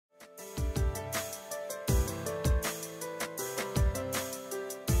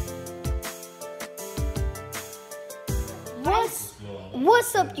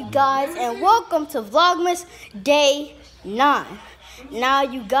What's up, you guys, and welcome to Vlogmas Day 9. Now,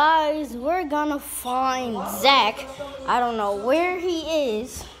 you guys, we're gonna find Zach. I don't know where he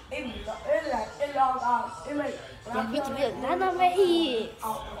is. I know where he is.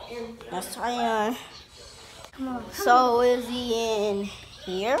 Let's try on. So, is he in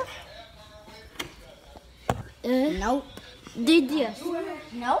here? Nope. Did you?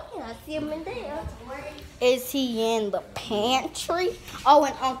 No, I see him in there. Is he in the pantry? Oh,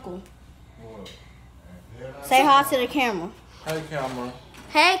 and Uncle. Say hi to the camera. Hey, camera.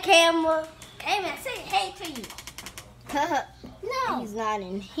 Hey, camera. Hey, man, say hey to you. No. He's not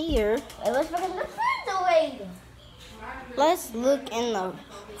in here. Hey, let's look in the refrigerator. Let's look in the...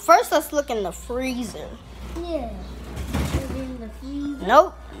 First, let's look in the freezer. Yeah. In the freezer.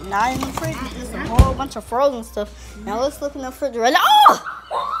 Nope, not in the fridge. Just a whole bunch of frozen stuff. Now let's look in the refrigerator. Oh!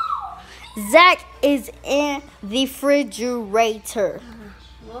 Zach is in the refrigerator.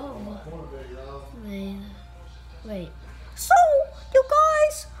 Whoa. Wait. So, you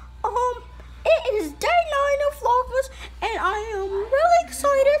guys, it is day 9 of Vlogmas, and I am really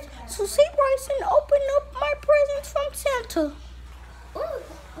excited to see Bryson open up my presents from Santa.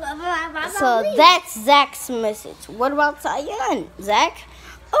 So that's Zach's message. What about Tyan? Zach?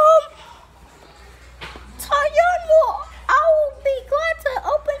 Tyan I will be glad to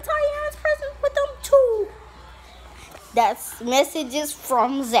open Tyan's present with them too. That's messages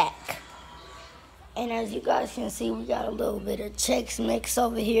from Zach. And as you guys can see, we got a little bit of Chex Mix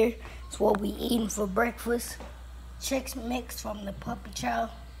over here. It's what we eating for breakfast. Chex Mix from the Puppy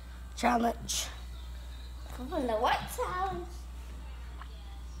Challenge. From the what challenge?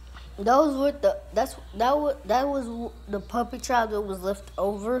 Those were that was the puppy child that was left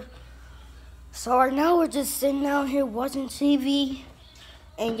over. So right now we're just sitting down here watching TV.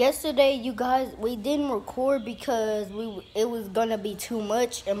 And yesterday, you guys, we didn't record because it was gonna be too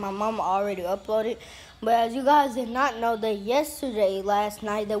much, and my mama already uploaded. But as you guys did not know, that last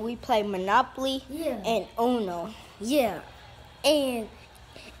night, that we played Monopoly and Uno. Yeah, and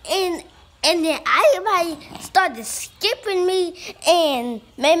then everybody started skipping me and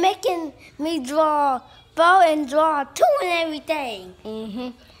making me draw bow and draw two and everything.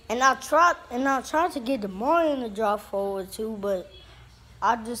 And I tried to get the Mario to draw forward too, but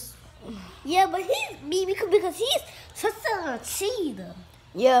I just but because he's such a cheater.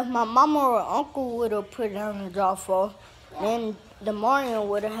 Yeah, my mama or uncle would have put down the draw for. Then the Mario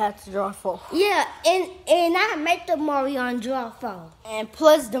would have had to draw for. Yeah, and I made the Mario draw for. And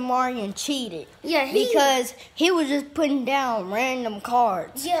plus the Mario cheated. Yeah, because he was just putting down random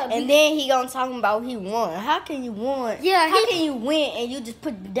cards. Yeah, and then he gonna talk about he won. How can you win? Yeah, how can you win and you just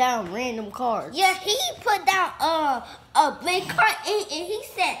put down random cards? Yeah, he put down a big card and he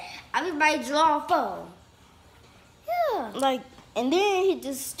said everybody draw for. Yeah. And then he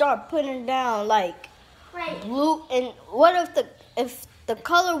just started putting down blue. And what if the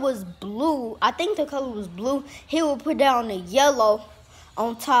color was blue? I think the color was blue. He would put down the yellow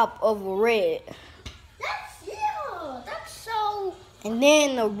on top of a red. That's so. And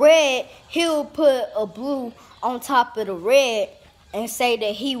then the red, he would put a blue on top of the red and say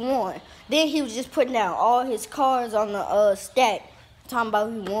that he won. Then he was just putting down all his cards on the stack, talking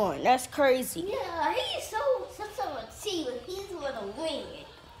about he won. That's crazy. Yeah, he's such a cheater. He's gonna win.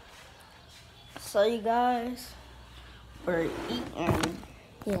 So you guys, we're eating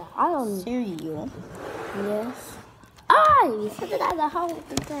cereal. Yes. Oh, you said that I got home with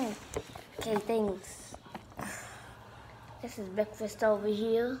the thing. Okay, thanks. This is breakfast over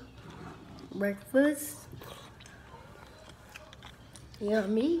here. Breakfast.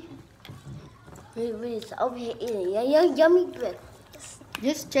 Yummy. It's over here eating yummy breakfast.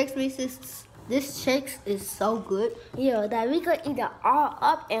 This Chex is so good. Yeah, that we could eat it all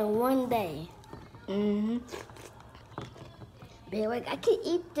up in one day. But I can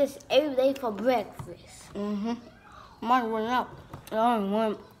eat this every day for breakfast. Might run out. Only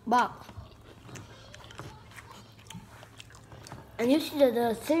one box. And you see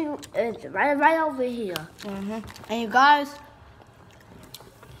the cereal is right over here. And you guys,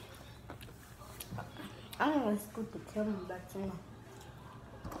 I'm gonna scoot the camera back to me.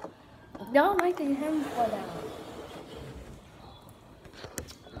 Don't make him fall down.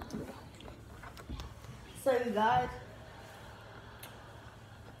 So you guys,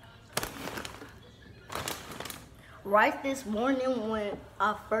 right this morning when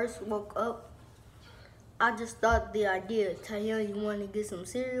I first woke up, I just thought the idea, Taya, you want to get some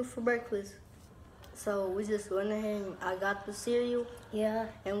cereal for breakfast? So we just went ahead and I got the cereal. Yeah.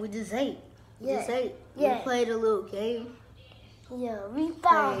 And we just ate. Yeah. We played a little game. Yeah, we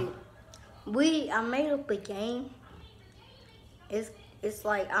found. I made up a game. it's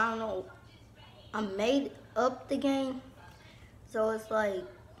like, I don't know, I made up the game. So it's like,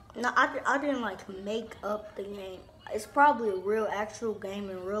 no, I didn't like make up the game. It's probably a real actual game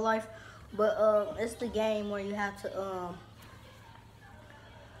in real life, but it's the game where you have to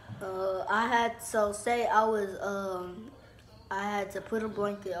say I had to put a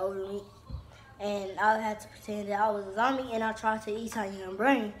blanket over me, and I had to pretend that I was a zombie, and I tried to eat Tanya's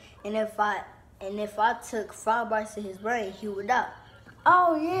brain, and if I took 5 bites of his brain, he would die.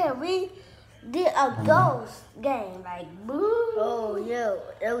 Oh yeah, we did a ghost game, like boo. Oh yeah,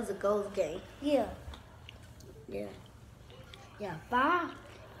 it was a ghost game. Yeah. 5.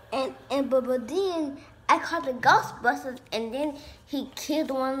 But then I called the Ghostbusters, and then he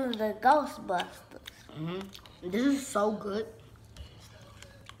killed one of the Ghostbusters. This is so good.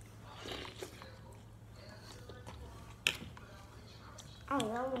 I don't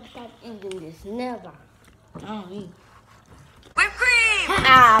want to stop eating this. Never. I don't eat. Whipped cream!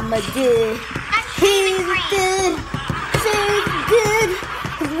 I'm a good. He's Good. She's good.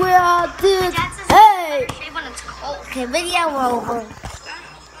 We're all good. Dad says Hey. shave when it's cold. Okay, video over.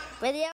 Video.